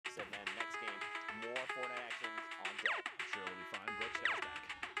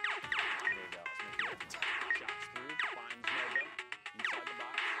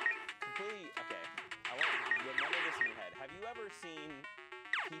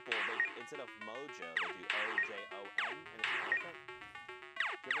instead of Mojo, they do O-J-O-N, and it's an elephant.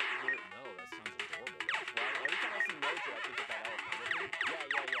 No, that sounds adorable. Right? Every time I see Mojo, I think of that elephant. Yeah.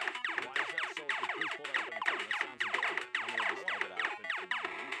 Why is that so? Please pull that up on the phone. That sounds adorable. I'm going to just type it out.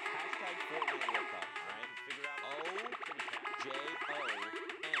 Hashtag Fortnite World Cup, all right? Figure out O-J-O-N.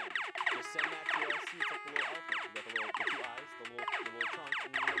 Just send that to us. See, it's like the little elephant. You got the two eyes, the little trunk,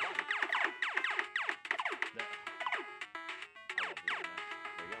 and the little body. I love doing that.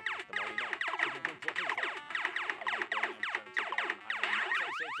 There you go. The more you know. That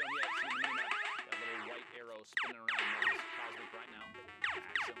little white arrow spinning around there is Cosmic right now.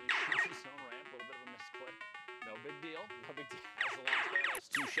 Accidentally shoots his own ramp. A little bit of a misclick. No big deal. No big deal. As the launch pad has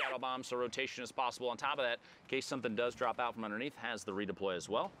 2 shadow bombs, so rotation is possible. On top of that, in case something does drop out from underneath, has the redeploy as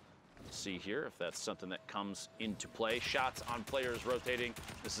well. Let's see here if that's something that comes into play. Shots on players rotating.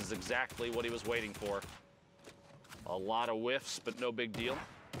 This is exactly what he was waiting for. A lot of whiffs, but no big deal.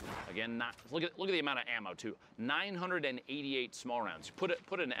 Again, look at the amount of ammo too. 988 small rounds. You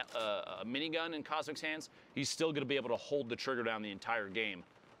put a minigun in Cosmic's hands, he's still going to be able to hold the trigger down the entire game,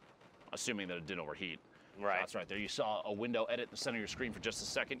 assuming that it didn't overheat. Right. That's right there. You saw a window edit in the center of your screen for just a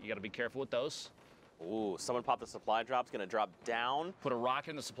second. You got to be careful with those. Ooh, someone popped the supply drop. It's going to drop down. Put a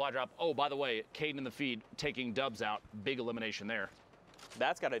rocket in the supply drop. Oh, by the way, Caden in the feed taking dubs out. Big elimination there.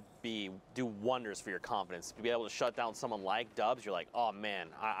 That's got to do wonders for your confidence. To be able to shut down someone like Dubs, you're like, oh man,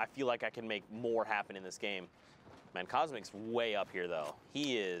 I feel like I can make more happen in this game. Man, Cosmic's way up here though.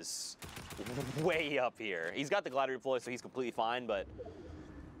 He is way up here. He's got the glider deploy, so he's completely fine, but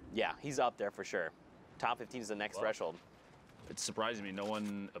yeah, he's up there for sure. Top 15 is the next threshold. It's surprising me. No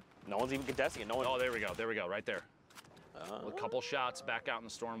one's even contesting it. Oh, there we go, right there. A couple shots back out in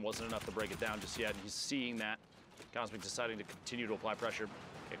the storm wasn't enough to break it down just yet. He's seeing that. Cosmic deciding to continue to apply pressure.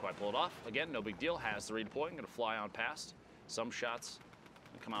 Can't quite pull it off. Again, no big deal. Has the redeploy. Going to fly on past. Some shots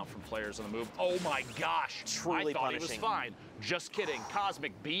come out from players on the move. Oh my gosh! Truly I thought punishing. he was fine. Just kidding.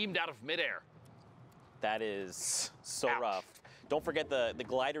 Cosmic beamed out of midair. That is so Ouch. rough. Don't forget the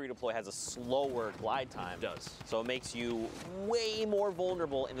glider redeploy has a slower glide time. It does. So it makes you way more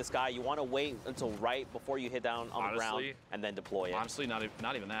vulnerable in the sky. You want to wait until right before you hit down on the ground and then deploy it. Honestly, not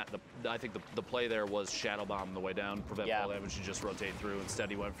even that. I think the play there was shadow bomb on the way down, prevent fall damage, and just rotate through. Instead,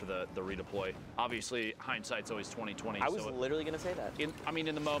 he went for the redeploy. Obviously, hindsight's always 20/20. I was literally going to say that. In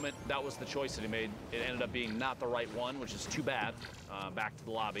the moment, that was the choice that he made. It ended up being not the right one, which is too bad. Back to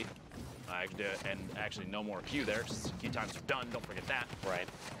the lobby. And actually no more Q there. Just Q times are done. Don't forget that. Right.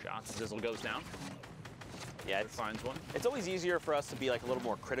 Shots. Zizzle goes down. Yeah, it finds one. It's always easier for us to be like a little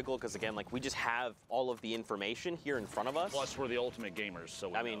more critical because again, like we just have all of the information here in front of us. Plus, we're the ultimate gamers,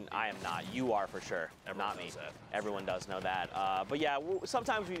 so I mean, I am not. You are for sure. Everyone not me. knows that. Everyone does know that. But yeah,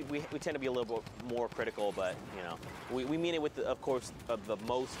 sometimes we tend to be a little bit more critical, but you know, we mean it with, of course, the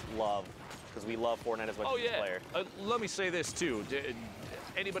most love because we love Fortnite as much as this player. Let me say this too.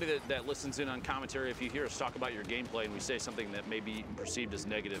 Anybody that listens in on commentary, if you hear us talk about your gameplay and we say something that may be perceived as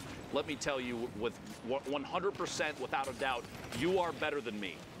negative, let me tell you with 100% without a doubt, you are better than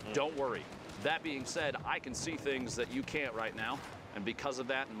me. Don't worry. That being said, I can see things that you can't right now, and because of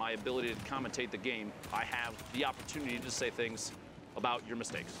that and my ability to commentate the game, I have the opportunity to say things about your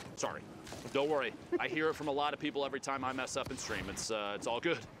mistakes. Sorry. Don't worry. I hear it from a lot of people every time I mess up in stream. It's all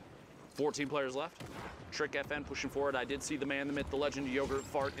good. 14 players left. Trick FN pushing forward. I did see the man, the myth, the legend, Yogurt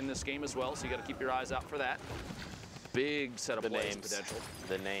Fart in this game as well, so you got to keep your eyes out for that. Big set of plays potential.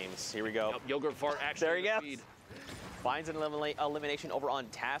 The names. Here we go. Yep, Yogurt Fart actually there he goes. Finds an elimination over on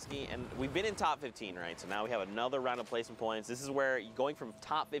Tasky, and we've been in top 15, right? So now we have another round of placement points. This is where going from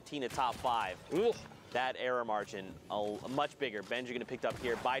top 15 to top 5. Ooh. That error margin, much bigger. Benji going to pick up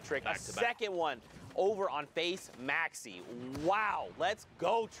here by Trick. A second one over on Face Maxi. Wow, let's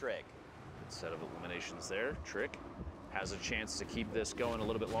go, Trick. Set of eliminations there. Trick has a chance to keep this going a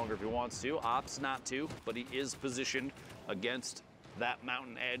little bit longer if he wants to. Opts not to, but he is positioned against that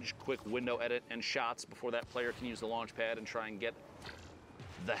mountain edge. Quick window edit and shots before that player can use the launch pad and try and get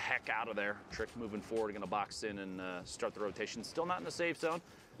the heck out of there. Trick moving forward, going to box in and start the rotation. Still not in the safe zone.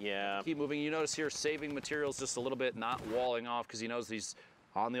 Yeah. Keep moving. You notice here saving materials just a little bit, not walling off because he knows he's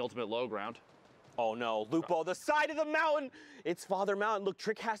on the ultimate low ground. Oh no, Lupo, the side of the mountain! It's Father Mountain. Look,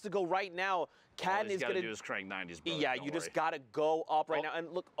 Trick has to go right now. Cadden is going to do is crank 90s, brother. Yeah, you just got to go up right now.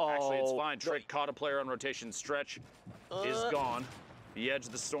 And look, actually, it's fine. Trick caught a player on rotation. Stretch is gone. The edge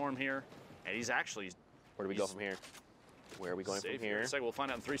of the storm here. And he's actually... Where do we go from here? Where are we going from here? We'll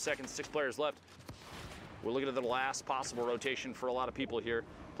find out in 3 seconds. 6 players left. We're looking at the last possible rotation for a lot of people here.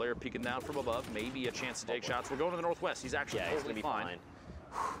 Player peeking down from above. Maybe a chance to take shots. We're going to the northwest. He's actually totally fine.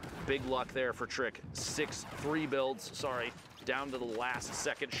 Big luck there for Trick. 6 3 builds, sorry. down to the last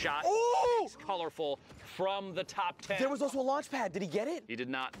second shot. Ooh! It's colorful from the top 10. There was also a launch pad. Did he get it? He did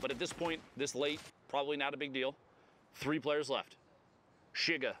not, but at this point, this late, probably not a big deal. 3 players left.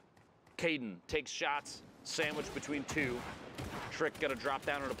 Shiga, Caden takes shots, sandwiched between 2. Trick got to drop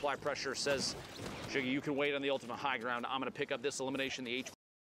down and apply pressure, says, Shiga, you can wait on the ultimate high ground. I'm going to pick up this elimination, the H.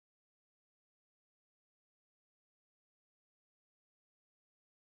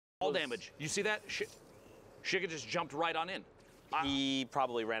 All damage. You see that? Shiga just jumped right on in. He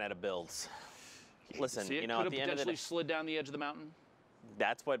probably ran out of builds. Listen, see it? You know, at the end of the day, slid down the edge of the mountain.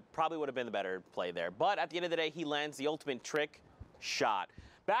 that's what probably would have been the better play there. But at the end of the day, he lands the ultimate trick shot.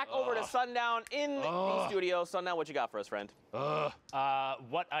 Back over to Sundown in the studio. Sundown, what you got for us, friend? What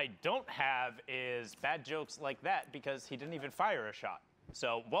I don't have is bad jokes like that because he didn't even fire a shot.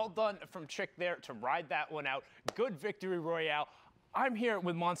 So well done from Trick there to ride that one out. Good victory royale. I'm here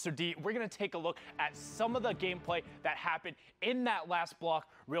with Monster D. We're going to take a look at some of the gameplay that happened in that last block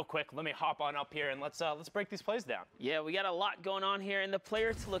real quick. Let me hop on up here and let's break these plays down. Yeah, we got a lot going on here, and the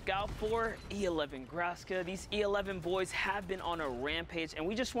player to look out for, E11 Graska. These E11 boys have been on a rampage, and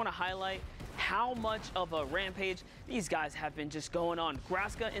we just want to highlight how much of a rampage these guys have been just going on.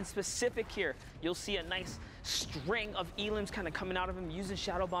 Graska in specific here, you'll see a nice string of elims kind of coming out of him using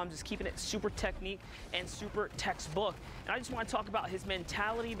shadow bombs, just keeping it super technique and super textbook. And I just want to talk about his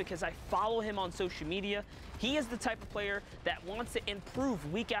mentality because I follow him on social media. He is the type of player that wants to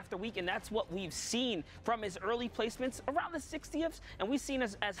improve week after week, and that's what we've seen from his early placements around the 60th, and we've seen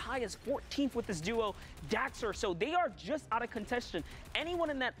as high as 14th with his duo Daxter. So they are just out of contention. Anyone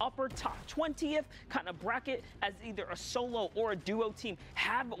in that upper top 20th kind of bracket as either a solo or a duo team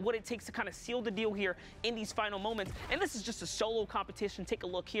have what it takes to kind of seal the deal here in these final moments. And this is just a solo competition. Take a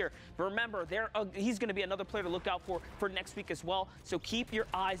look here. But remember, he's going to be another player to look out for next week as well. So keep your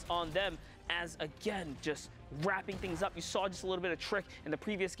eyes on them as, again, just wrapping things up. You saw just a little bit of Trick in the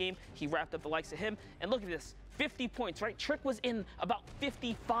previous game. He wrapped up the likes of him. And look at this. 50 points, right? Trick was in about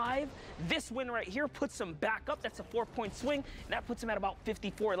 55. This win right here puts him back up. That's a 4-point swing, and that puts him at about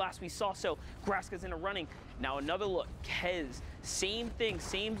 54 last we saw. So Graska's in a running. Now another look. Kez, same thing,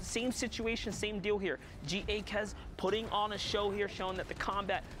 same situation, same deal here. GA Kez putting on a show here, showing that the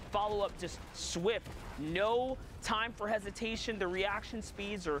combat follow-up just swift. No time for hesitation. The reaction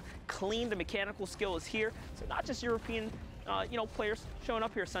speeds are clean. The mechanical skill is here. So not just European players showing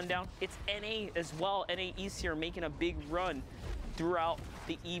up here, Sundown. It's NA as well. NA East here making a big run throughout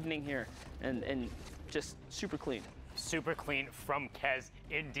the evening here, and just super clean. Super clean from Kez,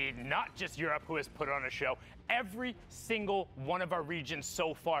 indeed. Not just Europe who has put on a show. Every single one of our regions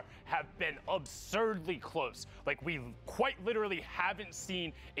so far have been absurdly close. Like, we quite literally haven't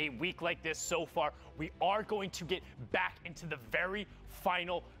seen a week like this so far. We are going to get back into the very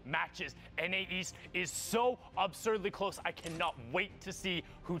final matches. NA East is so absurdly close. I cannot wait to see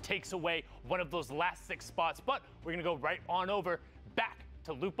who takes away one of those last 6 spots. But we're going to go right on over back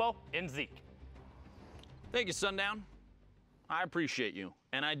to Lupo and Zeke. Thank you, Sundown. I appreciate you.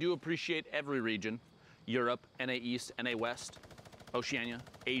 And I do appreciate every region. Europe, NA East, NA West, Oceania,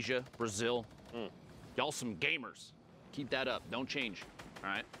 Asia, Brazil. Y'all some gamers. Keep that up. Don't change.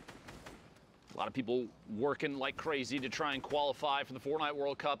 All right? A lot of people working like crazy to try and qualify for the Fortnite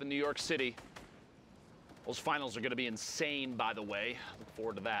World Cup in New York City. Those finals are going to be insane, by the way. Look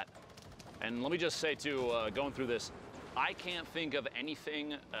forward to that. And let me just say, too, going through this, I can't think of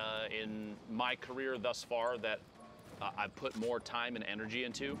anything in my career thus far that I've put more time and energy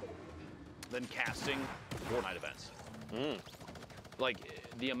into than casting Fortnite events. Like,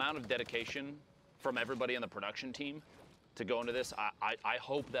 the amount of dedication from everybody on the production team to go into this, I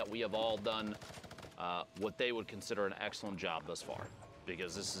hope that we have all done what they would consider an excellent job thus far,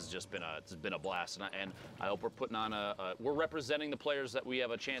 because this has just been a blast, and I hope we're putting on we're representing the players that we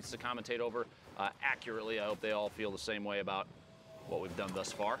have a chance to commentate over accurately. I hope they all feel the same way about what we've done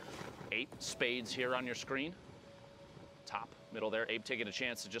thus far. 8 spades here on your screen. Top, middle there. Abe taking a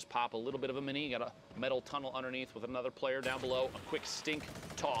chance to just pop a little bit of a mini. Got a metal tunnel underneath with another player down below. A quick stink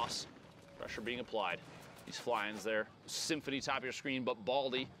toss. Pressure being applied. These fly-ins there. Symphony top of your screen, but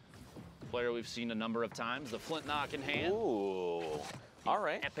Baldy, player we've seen a number of times. The flint knock in hand. Ooh. All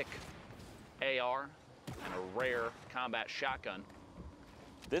right. Epic AR and a rare combat shotgun.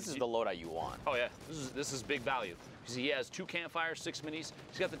 This is the loadout you want. Oh yeah, this is big value. Because he has 2 campfires, 6 minis.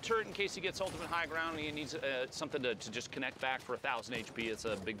 He's got the turret in case he gets ultimate high ground and he needs something to just connect back for 1,000 HP. It's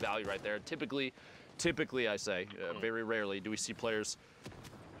a big value right there. Typically I say, very rarely do we see players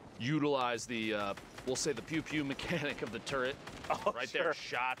utilize the, we'll say the pew-pew mechanic of the turret. Right sure. there,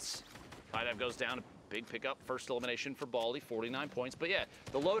 shots. Hideout goes down, a big pickup. First elimination for Baldy, 49 points. But yeah,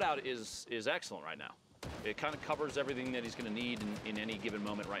 the loadout is excellent right now. It kind of covers everything that he's going to need in any given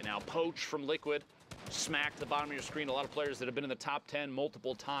moment right now. Poach from Liquid. Smack to the bottom of your screen. A lot of players that have been in the top 10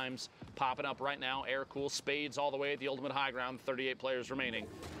 multiple times popping up right now. Air Cool, Spades all the way at the ultimate high ground. 38 players remaining.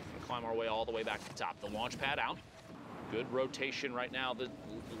 Gonna climb our way all the way back to the top. The launch pad out. Good rotation right now. The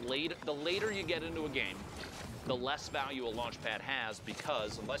later you get into a game, the less value a launch pad has,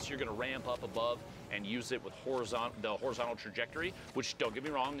 because unless you're going to ramp up above and use it with the horizontal trajectory, which, don't get me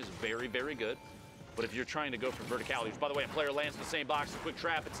wrong, is very, very good. But if you're trying to go for verticality, by the way, a player lands in the same box, a quick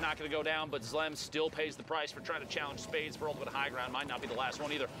trap, it's not going to go down, but Zlem still pays the price for trying to challenge Spades for ultimate high ground. Might not be the last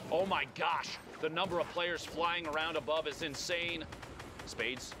one either. Oh my gosh, the number of players flying around above is insane.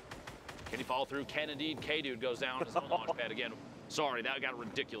 Spades, can he follow through? Can indeed. K-Dude goes down as a launch pad again. Sorry, that got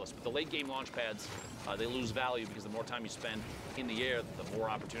ridiculous. But the late game launch pads, they lose value because the more time you spend in the air, the more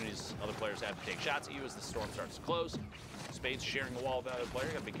opportunities other players have to take shots at you as the storm starts to close. Spades sharing the wall with another player,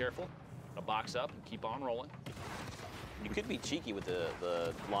 gotta be careful. A box up and keep on rolling. You could be cheeky with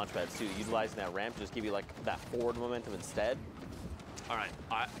the launch pads too, utilizing that ramp to just give you like that forward momentum instead. All right,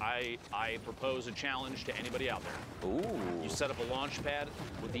 I propose a challenge to anybody out there. Ooh. You set up a launch pad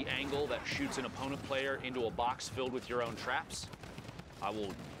with the angle that shoots an opponent player into a box filled with your own traps. I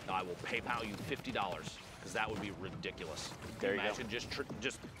will PayPal you $50 because that would be ridiculous. There you Imagine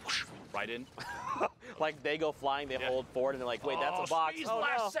just whoosh, right in. Like they go flying, they hold forward, and they're like, wait, that's a box. Squeeze, Oh,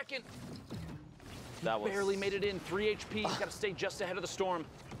 last no. second. That was Barely made it in. 3 HP. He's got to stay just ahead of the storm.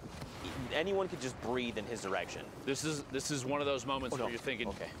 Anyone could just breathe in his direction. This is one of those moments no. where you're thinking,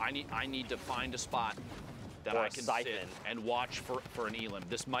 Okay. I need to find a spot that Or I a can siphon. sit and watch for an elim.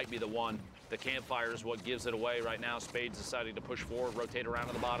 This might be the one. The campfire is what gives it away right now. Spades deciding to push forward, rotate around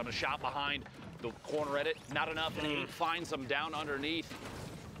to the bottom. A shot behind the corner edit. Not enough, and he finds him down underneath.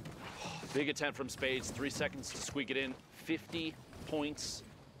 Big attempt from Spades. 3 seconds to squeak it in. 50 points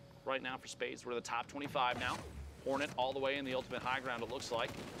right now for Spades. We're the top 25 now. Hornet all the way in the ultimate high ground, it looks like.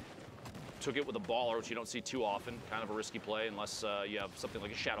 Took it with a baller, which you don't see too often. Kind of a risky play unless you have something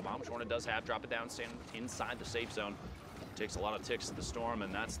like a Shadow Bomb, which Hornet does have. Drop it down, stand inside the safe zone. Takes a lot of ticks at the storm,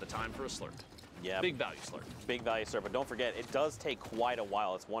 and that's the time for a slurp. Yeah. Big value slurp. Big value, sir, but don't forget, it does take quite a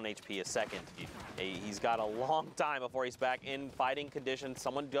while. It's 1 HP a second. He's got a long time before he's back in fighting condition.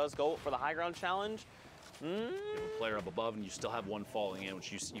 Someone does go for the high ground challenge. You have a player up above, and you still have one falling in,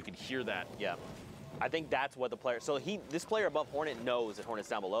 which you can hear that. Yeah. I think that's what the player, so this player above Hornet knows that Hornet's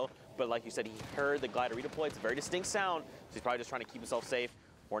down below, but like you said, he heard the glider redeploy. It's a very distinct sound, so he's probably just trying to keep himself safe.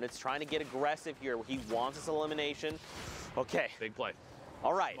 Hornet's trying to get aggressive here. He wants this elimination. Okay. Big play.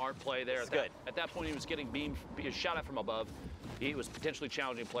 All right. Smart play there. Good. At that point, he was getting shot at from above. He was potentially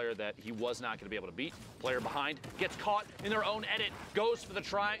challenging a player that he was not going to be able to beat. Player behind gets caught in their own edit, goes for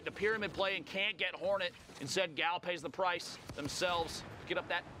the pyramid play and can't get Hornet. Instead, Gal pays the price themselves. Get up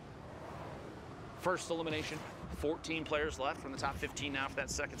that first elimination. 14 players left from the top 15 now for that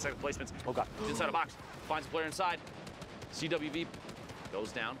second placements. Oh, God. Inside a box. Finds a player inside. CWV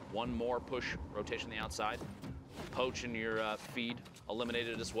goes down. One more push rotation on the outside. Poach in your feed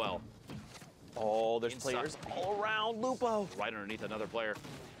eliminated as well. Oh, there's Inside. players all around Lupo. Right underneath another player.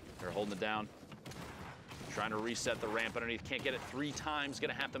 They're holding it down. Trying to reset the ramp underneath. Can't get it 3 times.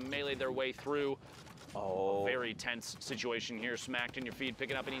 Gonna have to melee their way through. Oh. Very tense situation here. Smacked in your feed.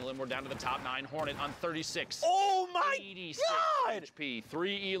 Picking up an elim. We're down to the top 9. Hornet on 36. Oh my 86 God! HP.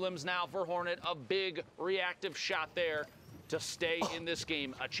 3 elims now for Hornet. A big reactive shot there to stay in this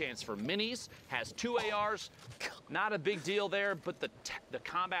game. A chance for minis. Has 2 ARs. Not a big deal there, but the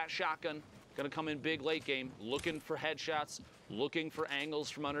combat shotgun gonna come in big late game. Looking for headshots. Looking for angles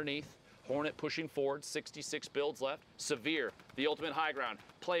from underneath. Hornet pushing forward, 66 builds left. Severe, the ultimate high ground.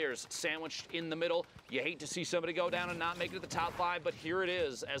 Players sandwiched in the middle. You hate to see somebody go down and not make it to the top 5, but here it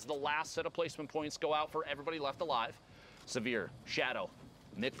is as the last set of placement points go out for everybody left alive. Severe, Shadow,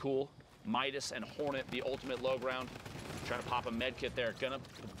 Nick Cool, Midas, and Hornet, the ultimate low ground. Trying to pop a med kit there.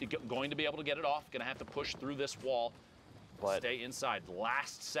 Going to be able to get it off. Gonna have to push through this wall. But stay inside.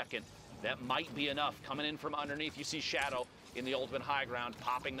 Last second. That might be enough. Coming in from underneath, you see Shadow in the ultimate high ground,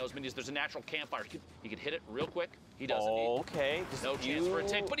 popping those minis. There's a natural campfire. He could hit it real quick. He doesn't. Okay. No chance for a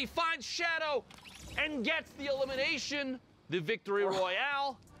take, but he finds Shadow and gets the elimination, the victory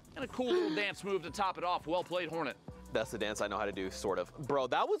royale, and a cool little dance move to top it off. Well played, Hornet. That's the dance I know how to do, sort of. Bro,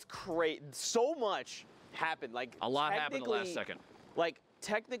 that was great. So much happened. Like A lot happened in the last second. Like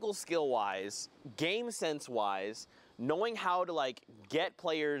technical skill-wise, game sense-wise, knowing how to like get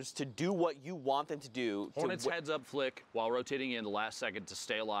players to do what you want them to do. Hornet's heads up flick while rotating in the last second to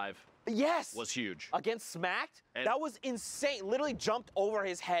stay alive. Yes. Was huge. Against Smacked, And that was insane. Literally jumped over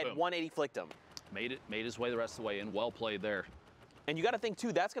his head, boom. 180 flicked him. Made his way the rest of the way in. Well played there. And you got to think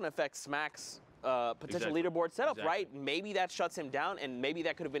too, that's going to affect Smack's potential leaderboard setup, right? Maybe that shuts him down, and maybe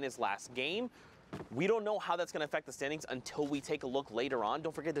that could have been his last game. We don't know how that's going to affect the standings until we take a look later on.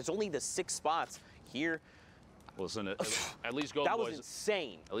 Don't forget, there's only the 6 spots here. Listen, at least Golden Boy. That was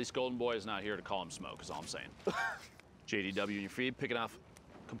insane. At least Golden Boy is not here to call him smoke, is all I'm saying. JDW in your feed, picking off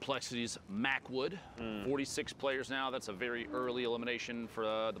Complexity's Macwood. 46 players now. That's a very early elimination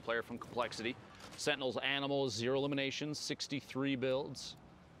for the player from Complexity. Sentinel's Animals, 0 eliminations, 63 builds.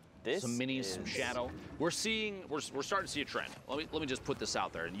 Some minis, some shadow. We're starting to see a trend. Let me just put this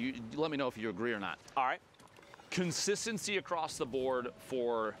out there, and you let me know if you agree or not. All right. Consistency across the board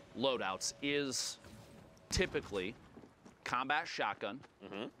for loadouts is typically combat shotgun,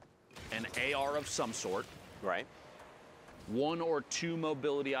 an AR of some sort, right? 1 or 2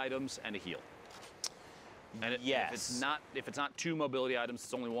 mobility items and a heal. And yes. if it's not 2 mobility items,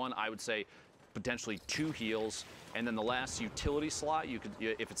 it's only 1. I would say potentially 2 heals, and then the last utility slot, you could,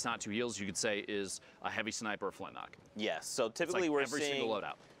 if it's not 2 heals, you could say is a heavy sniper or flintlock. Yes. So typically we're every seeing single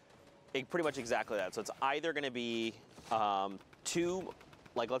loadout. Pretty much exactly that. So it's either going to be 2,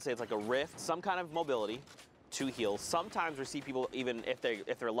 like let's say it's like a rift, some kind of mobility, 2 heals. Sometimes we see people, even if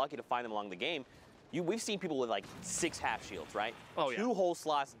they're lucky to find them along the game, we've seen people with like 6 half shields, right? Oh, yeah. 2 whole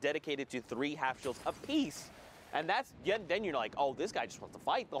slots dedicated to 3 half shields apiece. And then you're like, oh, this guy just wants to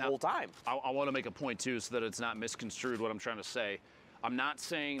fight the whole time. I want to make a point, too, so that it's not misconstrued what I'm trying to say. I'm not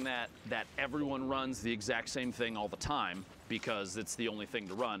saying that everyone runs the exact same thing all the time because it's the only thing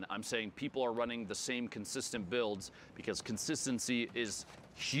to run. I'm saying people are running the same consistent builds because consistency is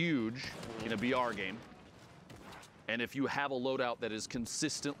huge in a BR game. And if you have a loadout that is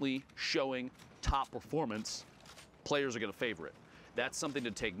consistently showing top performance, players are going to favor it. That's something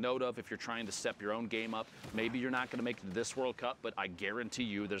to take note of if you're trying to step your own game up. Maybe you're not going to make it to this World Cup, but I guarantee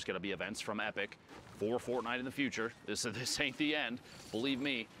you there's going to be events from Epic for Fortnite in the future. This ain't the end, believe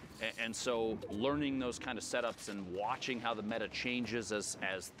me. And so learning those kind of setups and watching how the meta changes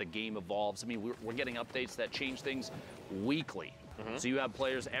as the game evolves. I mean, we're getting updates that change things weekly. So you have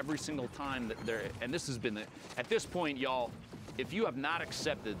players every single time that they're, and this has been, at this point, y'all, if you have not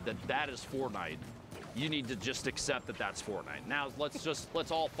accepted that is Fortnite, you need to just accept that that's Fortnite. Now,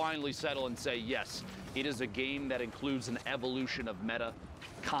 let's all finally settle and say, yes, it is a game that includes an evolution of meta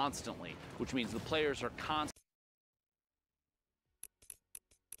constantly, which means the players are constantly